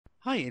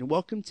Hi, and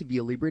welcome to the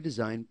Alibre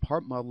Design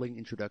Part Modeling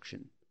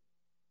Introduction.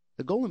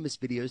 The goal in this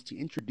video is to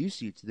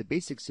introduce you to the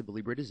basics of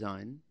Alibre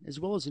Design,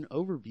 as well as an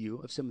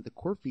overview of some of the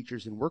core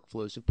features and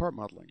workflows of part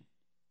modeling.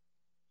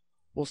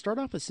 We'll start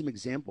off with some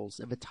examples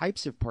of the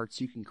types of parts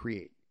you can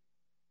create.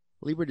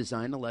 Alibre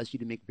Design allows you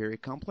to make very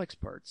complex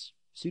parts,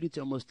 suited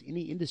to almost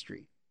any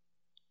industry.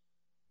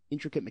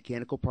 Intricate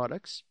mechanical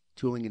products,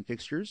 tooling and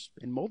fixtures,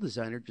 and mold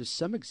design are just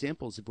some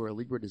examples of where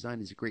Alibre Design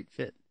is a great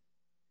fit.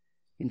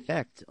 In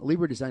fact,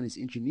 Libra Design is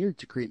engineered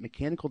to create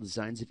mechanical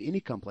designs of any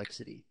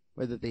complexity,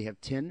 whether they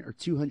have 10 or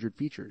 200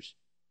 features.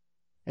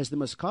 As the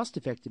most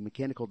cost-effective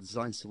mechanical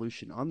design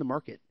solution on the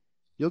market,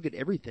 you'll get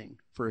everything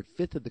for a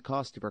fifth of the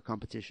cost of our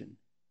competition.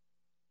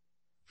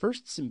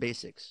 First, some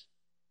basics.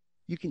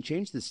 You can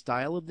change the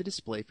style of the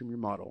display from your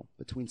model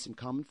between some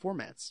common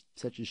formats,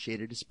 such as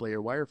shaded display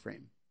or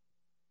wireframe.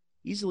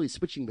 Easily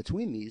switching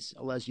between these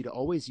allows you to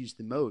always use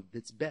the mode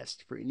that's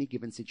best for any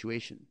given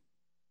situation.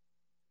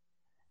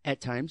 At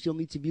times, you'll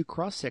need to view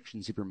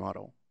cross-sections of your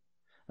model.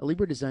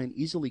 Alibre Design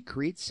easily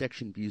creates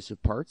section views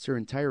of parts or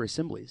entire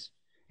assemblies.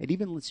 It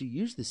even lets you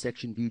use the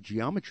section view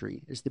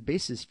geometry as the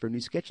basis for new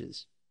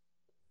sketches.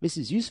 This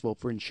is useful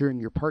for ensuring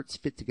your parts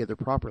fit together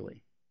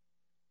properly.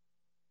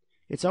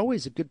 It's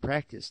always a good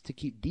practice to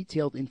keep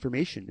detailed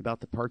information about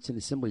the parts and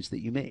assemblies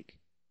that you make.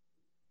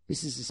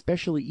 This is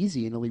especially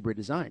easy in Alibre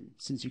Design,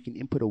 since you can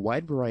input a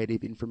wide variety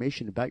of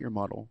information about your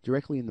model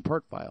directly in the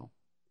part file.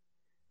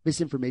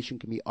 This information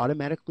can be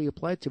automatically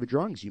applied to the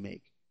drawings you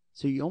make,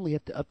 so you only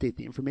have to update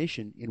the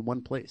information in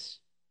one place.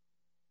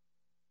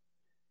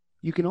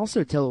 You can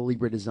also tell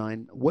Alibre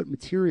Design what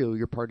material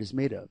your part is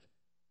made of.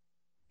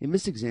 In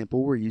this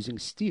example, we're using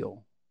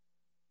steel.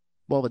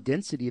 While the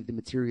density of the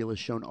material is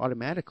shown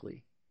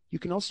automatically, you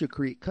can also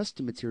create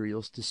custom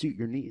materials to suit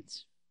your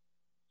needs.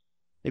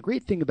 The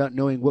great thing about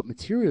knowing what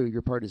material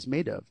your part is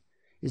made of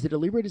is that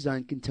Alibre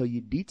Design can tell you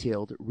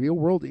detailed,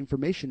 real-world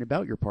information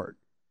about your part,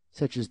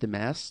 such as the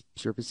mass,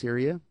 surface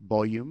area,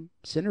 volume,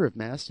 center of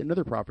mass, and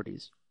other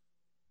properties.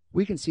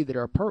 We can see that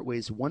our part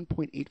weighs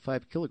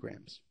 1.85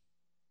 kilograms.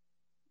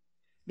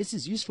 This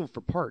is useful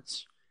for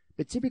parts,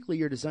 but typically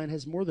your design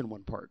has more than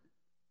one part.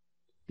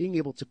 Being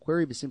able to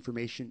query this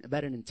information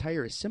about an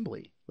entire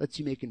assembly lets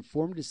you make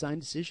informed design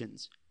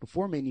decisions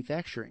before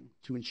manufacturing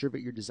to ensure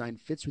that your design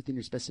fits within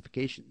your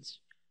specifications.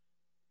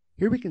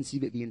 Here we can see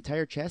that the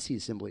entire chassis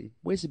assembly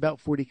weighs about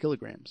 40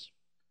 kilograms.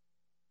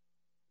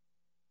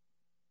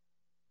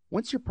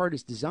 Once your part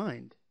is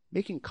designed,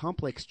 making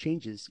complex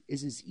changes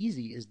is as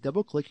easy as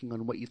double-clicking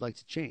on what you'd like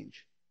to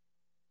change.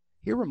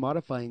 Here we're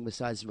modifying the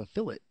size of a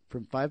fillet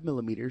from 5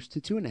 mm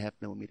to 2.5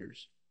 mm.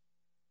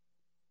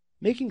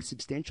 Making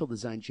substantial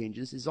design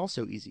changes is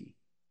also easy.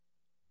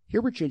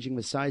 Here we're changing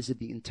the size of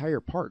the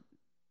entire part.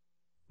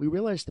 We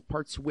realize the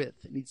part's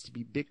width needs to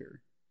be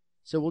bigger,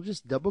 so we'll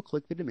just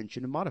double-click the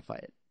dimension and modify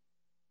it.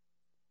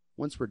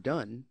 Once we're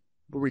done,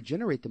 we'll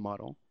regenerate the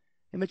model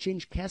and the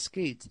change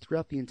cascades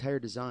throughout the entire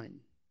design.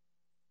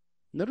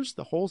 Notice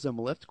the holes on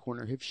the left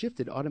corner have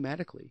shifted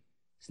automatically,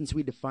 since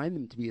we defined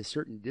them to be a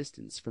certain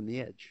distance from the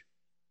edge.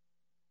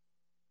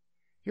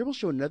 Here we'll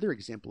show another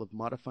example of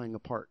modifying a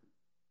part.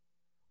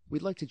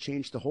 We'd like to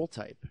change the hole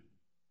type.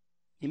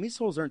 And these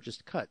holes aren't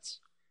just cuts,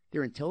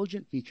 they're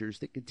intelligent features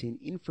that contain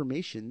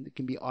information that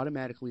can be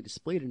automatically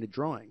displayed in a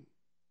drawing.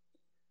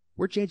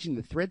 We're changing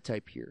the thread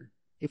type here.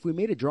 If we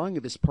made a drawing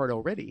of this part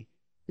already,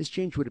 this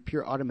change would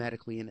appear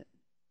automatically in it.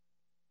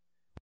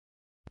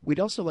 We'd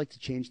also like to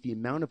change the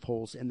amount of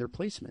holes and their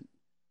placement.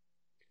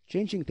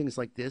 Changing things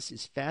like this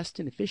is fast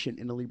and efficient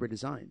in Alibre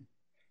Design,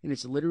 and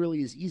it's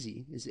literally as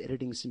easy as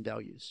editing some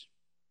values.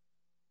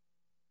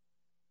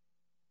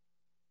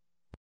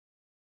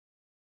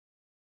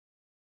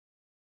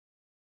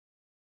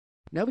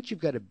 Now that you've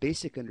got a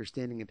basic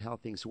understanding of how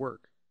things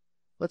work,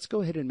 let's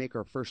go ahead and make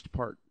our first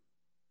part.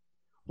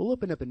 We'll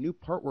open up a new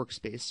part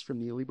workspace from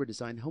the Alibre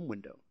Design home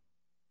window.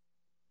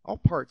 All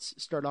parts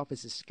start off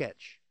as a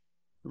sketch.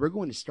 We're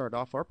going to start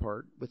off our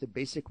part with a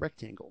basic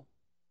rectangle.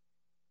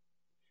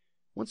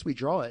 Once we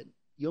draw it,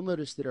 you'll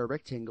notice that our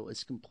rectangle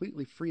is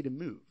completely free to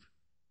move.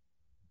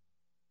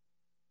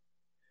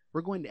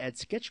 We're going to add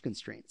sketch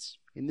constraints,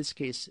 in this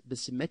case the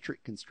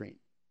symmetric constraint,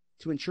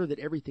 to ensure that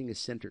everything is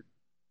centered.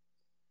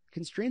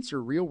 Constraints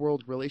are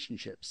real-world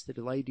relationships that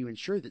allow you to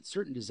ensure that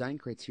certain design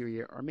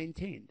criteria are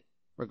maintained,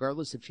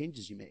 regardless of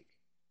changes you make.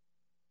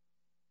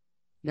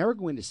 Now we're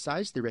going to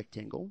size the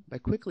rectangle by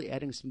quickly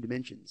adding some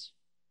dimensions.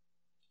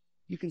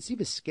 You can see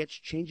the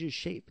sketch changes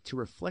shape to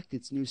reflect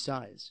its new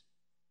size.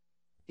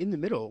 In the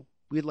middle,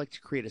 we'd like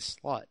to create a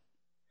slot,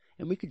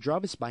 and we could draw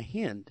this by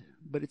hand,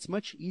 but it's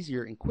much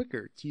easier and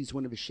quicker to use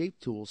one of the shape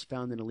tools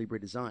found in Alibre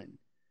Design,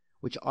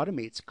 which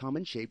automates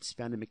common shapes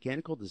found in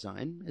mechanical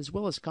design as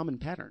well as common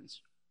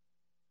patterns.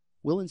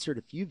 We'll insert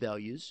a few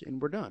values and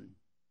we're done.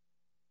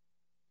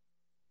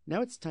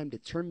 Now it's time to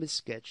turn this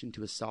sketch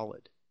into a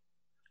solid.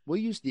 We'll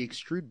use the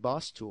Extrude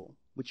Boss tool,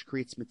 which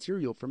creates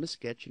material from a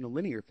sketch in a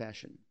linear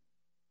fashion.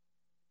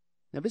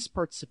 Now this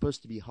part's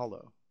supposed to be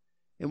hollow,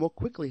 and we'll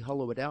quickly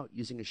hollow it out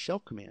using a shell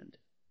command,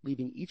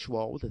 leaving each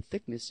wall with a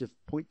thickness of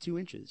 0.2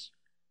 inches.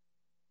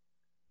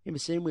 In the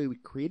same way we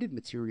created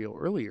material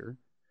earlier,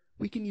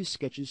 we can use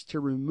sketches to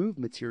remove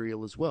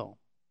material as well.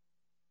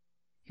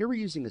 Here we're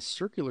using a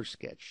circular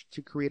sketch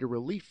to create a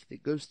relief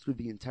that goes through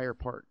the entire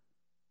part.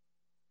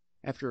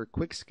 After a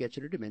quick sketch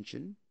at a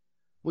dimension,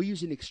 we'll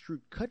use an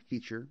extrude cut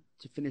feature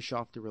to finish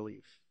off the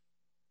relief.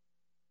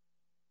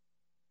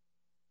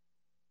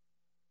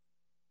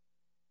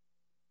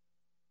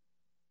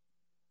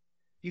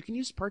 You can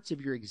use parts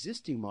of your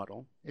existing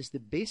model as the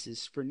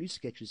basis for new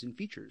sketches and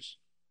features.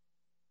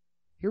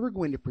 Here we're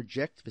going to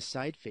project the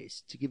side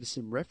face to give us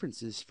some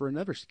references for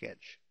another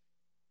sketch.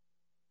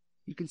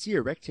 You can see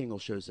a rectangle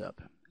shows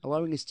up,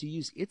 allowing us to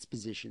use its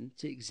position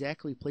to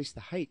exactly place the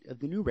height of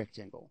the new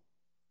rectangle.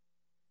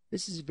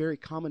 This is a very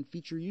common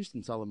feature used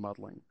in solid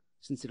modeling,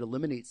 since it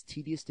eliminates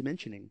tedious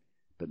dimensioning,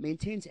 but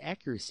maintains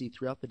accuracy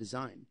throughout the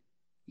design,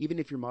 even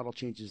if your model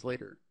changes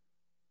later.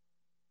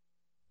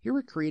 Here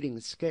we're creating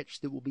a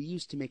sketch that will be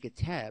used to make a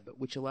tab,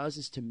 which allows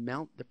us to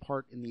mount the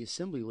part in the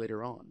assembly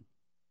later on.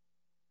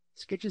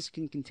 Sketches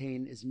can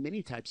contain as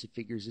many types of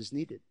figures as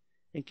needed,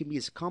 and can be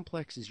as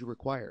complex as you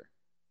require.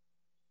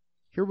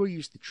 Here we'll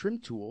use the trim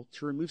tool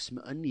to remove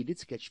some unneeded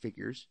sketch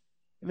figures,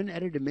 and then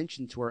add a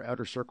dimension to our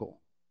outer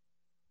circle.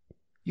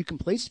 You can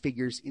place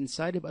figures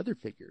inside of other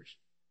figures,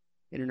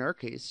 and in our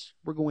case,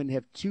 we're going to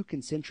have two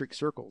concentric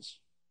circles.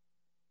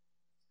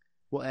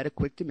 We'll add a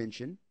quick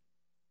dimension,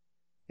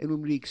 and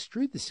when we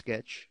extrude the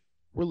sketch,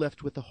 we're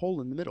left with a hole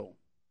in the middle.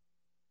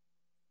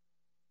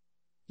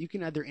 You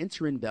can either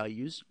enter in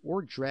values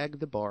or drag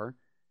the bar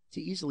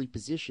to easily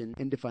position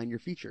and define your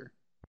feature.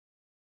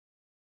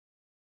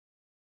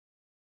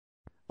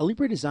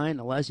 Alibre Design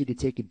allows you to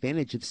take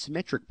advantage of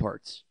symmetric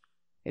parts,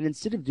 and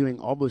instead of doing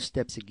all those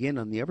steps again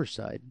on the other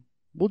side,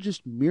 we'll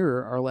just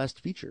mirror our last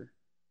feature.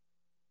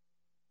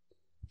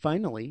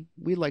 Finally,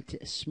 we'd like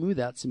to smooth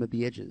out some of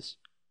the edges,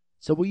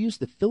 so we'll use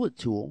the fillet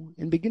tool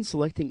and begin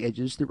selecting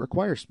edges that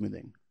require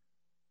smoothing.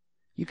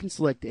 You can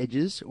select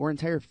edges or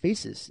entire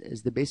faces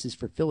as the basis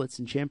for fillets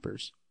and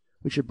chamfers,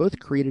 which are both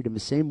created in the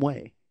same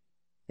way,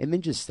 and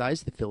then just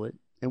size the fillet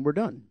and we're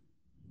done.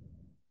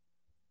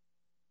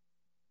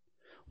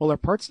 Well, our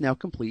part's now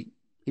complete.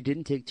 It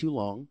didn't take too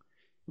long,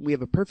 and we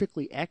have a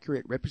perfectly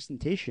accurate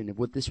representation of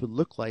what this would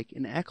look like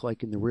and act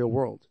like in the real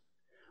world.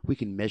 We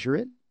can measure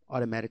it,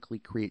 automatically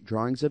create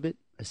drawings of it,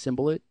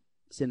 assemble it,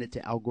 send it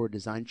to Alibre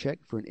Design Check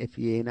for an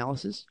FEA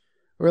analysis,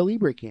 or a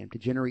LibreCam to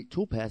generate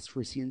toolpaths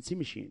for a CNC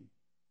machine.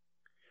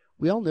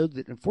 We all know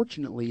that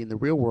unfortunately in the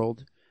real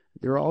world,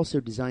 there are also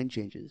design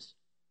changes.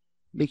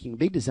 Making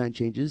big design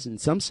changes in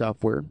some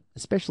software,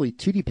 especially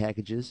 2D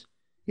packages,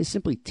 is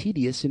simply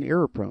tedious and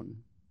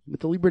error-prone.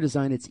 With Alibre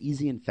Design, it's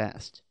easy and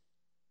fast.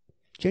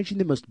 Changing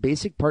the most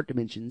basic part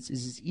dimensions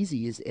is as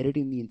easy as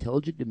editing the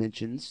intelligent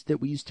dimensions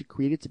that we used to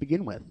create it to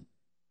begin with.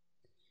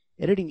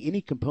 Editing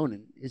any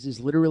component is as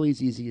literally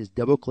as easy as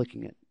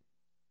double-clicking it.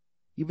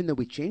 Even though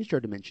we changed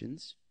our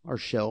dimensions, our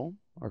shell,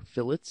 our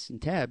fillets,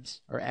 and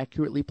tabs are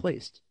accurately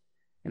placed,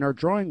 and our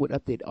drawing would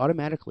update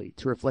automatically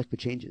to reflect the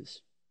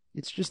changes.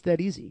 It's just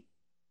that easy.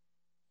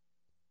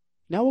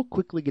 Now we'll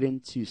quickly get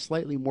into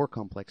slightly more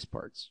complex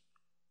parts.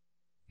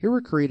 Here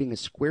we're creating a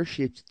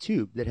square-shaped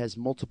tube that has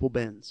multiple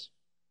bends.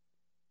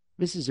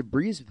 This is a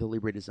breeze with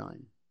Alibre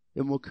Design,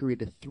 and we'll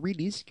create a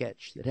 3D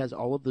sketch that has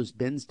all of those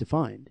bends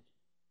defined.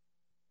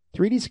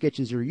 3D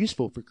sketches are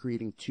useful for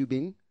creating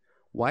tubing,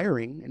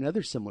 wiring, and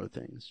other similar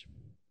things.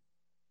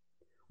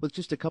 With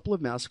just a couple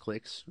of mouse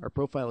clicks, our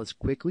profile is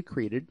quickly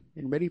created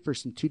and ready for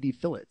some 2D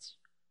fillets.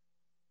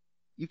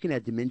 You can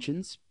add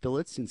dimensions,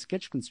 fillets, and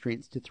sketch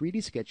constraints to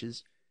 3D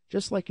sketches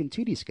just like in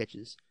 2D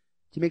sketches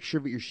to make sure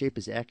that your shape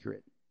is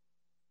accurate.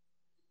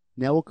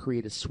 Now we'll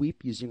create a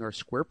sweep using our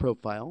square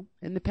profile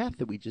and the path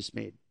that we just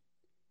made.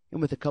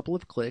 And with a couple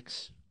of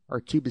clicks, our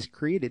tube is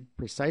created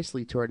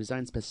precisely to our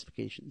design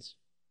specifications.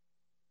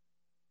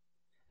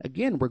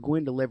 Again, we're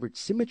going to leverage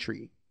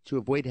symmetry to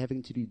avoid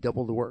having to do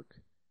double the work.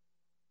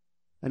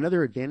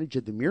 Another advantage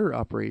of the mirror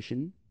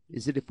operation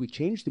is that if we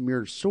change the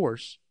mirror's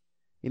source,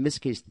 in this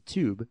case the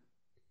tube,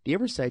 the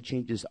other side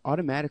changes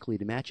automatically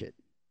to match it.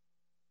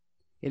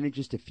 And in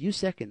just a few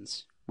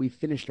seconds, we've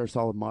finished our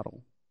solid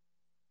model.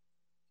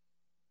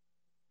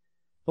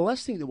 The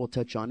last thing that we'll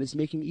touch on is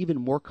making even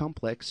more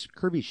complex,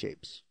 curvy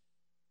shapes.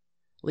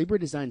 Libre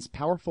Design's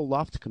powerful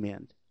loft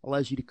command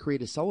allows you to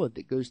create a solid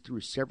that goes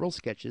through several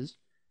sketches,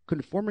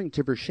 conforming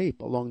to their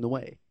shape along the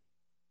way.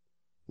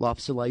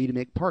 Lofts allow you to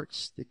make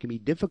parts that can be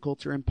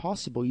difficult or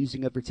impossible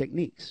using other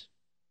techniques.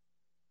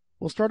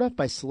 We'll start off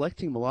by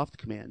selecting the loft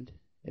command,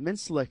 and then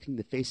selecting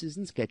the faces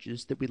and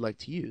sketches that we'd like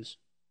to use.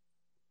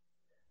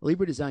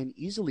 Libre Design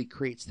easily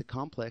creates the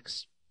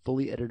complex,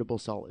 fully editable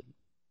solid.